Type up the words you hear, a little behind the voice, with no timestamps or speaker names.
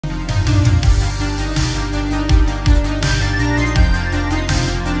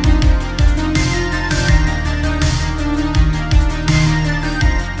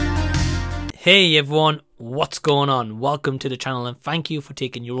Hey everyone, what's going on? Welcome to the channel and thank you for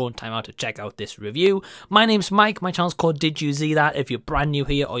taking your own time out to check out this review. My name's Mike, my channel's called Did You See That? If you're brand new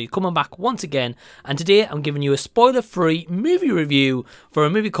here or you're coming back once again, and today I'm giving you a spoiler-free movie review for a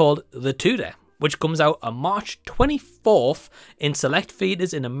movie called The Tutor, which comes out on March 24th in select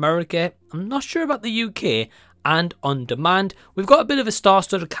theatres in America. I'm not sure about the UK, and on demand. We've got a bit of a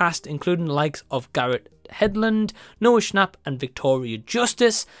star-studded cast, including the likes of Garrett Hedlund, Noah Schnapp and Victoria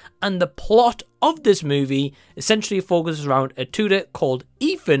Justice, and the plot of this movie essentially focuses around a tutor called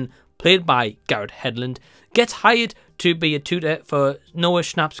Ethan, played by Garrett Hedlund, gets hired to be a tutor for Noah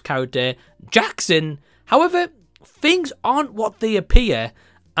Schnapp's character Jackson. However, things aren't what they appear,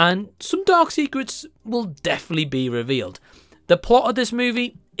 and some dark secrets will definitely be revealed. The plot of this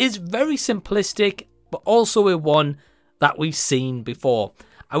movie is very simplistic, but also a one that we've seen before.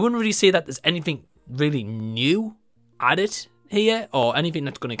 I wouldn't really say that there's anything really new added here, or anything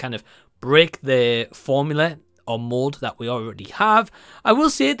that's going to kind of break the formula or mold that we already have. I will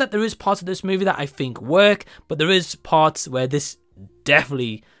say that there is parts of this movie that I think work, but there is parts where this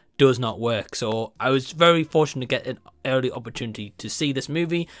definitely does not work. So I was very fortunate to get an early opportunity to see this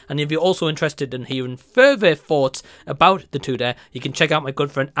movie, and if you're also interested in hearing further thoughts about The Tutor, you can check out my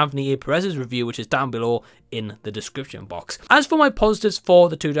good friend Anthony A. Perez's review, which is down below in the description box. As for my positives for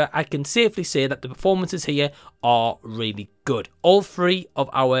The Tutor, I can safely say that the performances here are really good. All three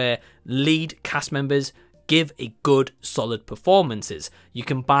of our lead cast members give a good solid performances. You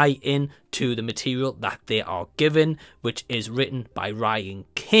can buy in to the material that they are given, which is written by Ryan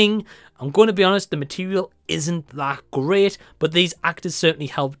King. I'm going to be honest, the material isn't that great, but these actors certainly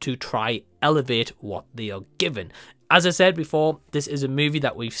help to try elevate what they are given. As I said before, this is a movie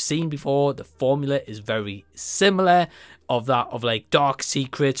that we've seen before. The formula is very similar, of like dark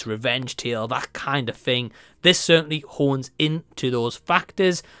secrets, revenge tale, that kind of thing. This certainly hones into those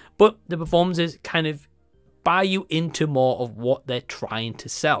factors, but the performances kind of buy you into more of what they're trying to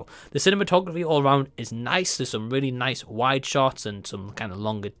sell. The cinematography all around is nice. There's some really nice wide shots and some kind of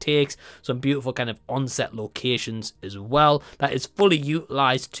longer takes, some beautiful kind of on-set locations as well, that is fully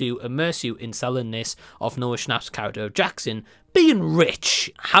utilized to immerse you in selling this of Noah Schnapp's character of Jackson being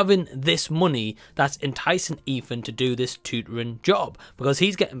rich, having this money that's enticing Ethan to do this tutoring job, because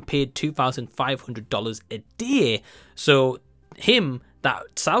he's getting paid $2,500 a day. So him, that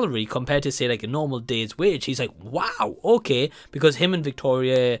salary compared to say like a normal day's wage, he's like, wow, okay, because him and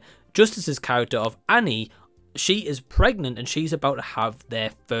Victoria Justice's character of Annie, she is pregnant and she's about to have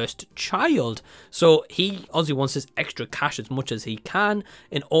their first child. So he obviously wants this extra cash as much as he can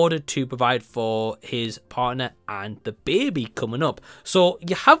in order to provide for his partner and the baby coming up. So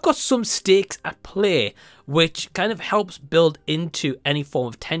you have got some stakes at play, which kind of helps build into any form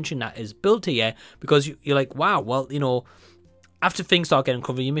of tension that is built here, because you're like, wow, well, you know, after things start getting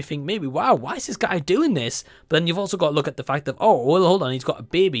covered, you may think, maybe, wow, why is this guy doing this? But then you've also got to look at the fact that, oh, well, hold on, he's got a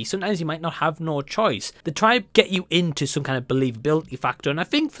baby. Sometimes you might not have no choice. They try to get you into some kind of believability factor, and I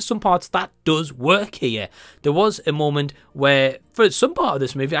think for some parts that does work here. There was a moment where, for some part of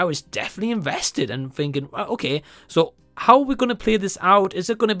this movie, I was definitely invested and thinking, okay, so how are we going to play this out? Is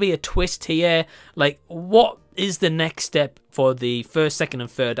there going to be a twist here? Like, what is the next step for the first, second and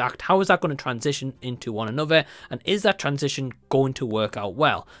third act? How is that going to transition into one another? And is that transition going to work out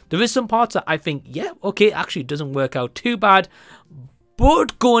well? There is some parts that I think, yeah, okay, actually doesn't work out too bad.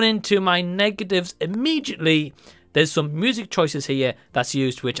 But going into my negatives immediately, there's some music choices here that's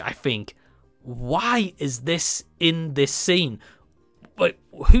used, which I think, why is this in this scene? But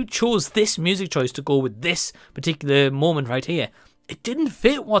who chose this music choice to go with this particular moment right here? It didn't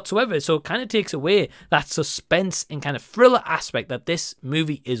fit whatsoever, so it kind of takes away that suspense and kind of thriller aspect that this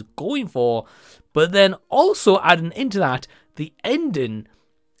movie is going for. But then also adding into that, the ending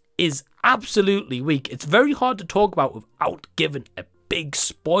is absolutely weak. It's very hard to talk about without giving a big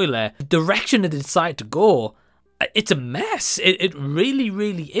spoiler. The direction that they decide to go, it's a mess. It really,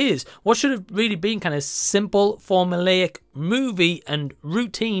 really is. What should have really been kind of simple, formulaic movie and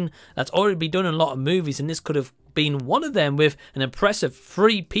routine that's already been done in a lot of movies, and this could have been one of them with an impressive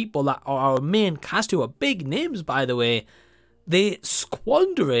three people that are our main cast, who are big names, by the way. They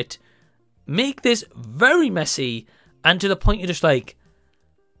squander it, make this very messy, and to the point you're just like,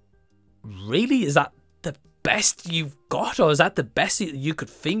 really? Is that the best you've got, or is that the best you could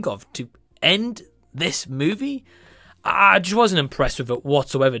think of to end this movie? I just wasn't impressed with it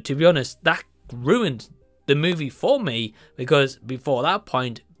whatsoever, to be honest. That ruined the movie for me, because before that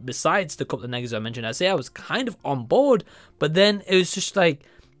point, besides the couple of negatives I mentioned, I say I was kind of on board, but then it was just like,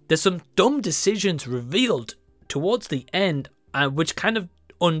 there's some dumb decisions revealed towards the end, which kind of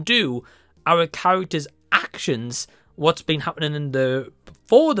undo our characters' actions, what's been happening in the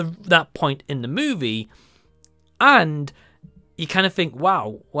before that point in the movie, and you kind of think,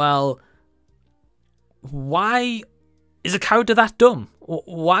 wow, well, why is a character that dumb?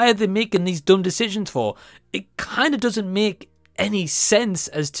 Why are they making these dumb decisions for? It kind of doesn't make any sense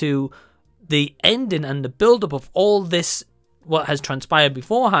as to the ending and the build-up of all this, what has transpired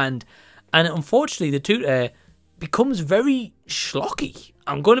beforehand. And unfortunately, the Tutor becomes very schlocky.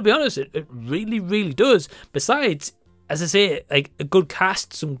 I'm going to be honest, it really, really does. Besides, as I say, like a good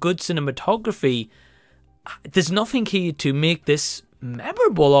cast, some good cinematography, there's nothing here to make this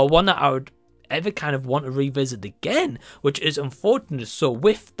memorable or one that I would ever kind of want to revisit again, which is unfortunate. So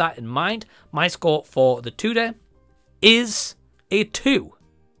with that in mind, my score for the Tutor is a 2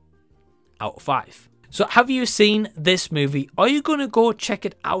 out of 5. So have you seen this movie? Are you going to go check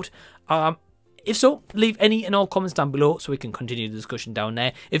it out? If so, leave any and all comments down below so we can continue the discussion down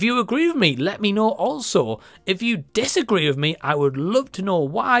there. If you agree with me, let me know also. If you disagree with me, I would love to know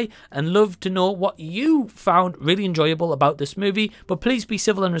why and love to know what you found really enjoyable about this movie. But please be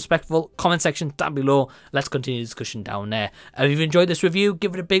civil and respectful. Comment section down below. Let's continue the discussion down there. If you've enjoyed this review,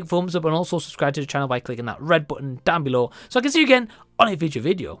 give it a big thumbs up and also subscribe to the channel by clicking that red button down below so I can see you again on a future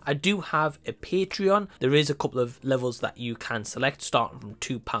video. I do have a Patreon. There is a couple of levels that you can select starting from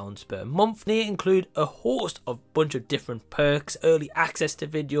 £2 per month. They include a host of bunch of different perks, early access to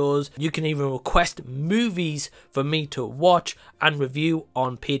videos. You can even request movies for me to watch and review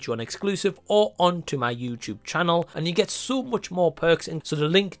on Patreon exclusive or onto my YouTube channel, and you get so much more perks. And so the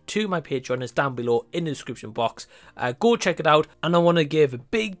link to my Patreon is down below in the description box. Go check it out. And I want to give a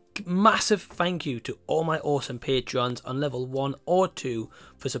big massive thank you to all my awesome Patreons on level 1 or 2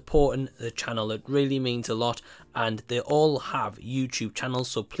 for supporting the channel. It really means a lot, and they all have YouTube channels,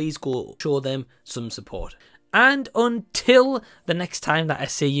 so please go show them some support. And until the next time that I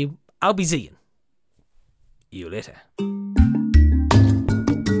see you, I'll be seeing you later.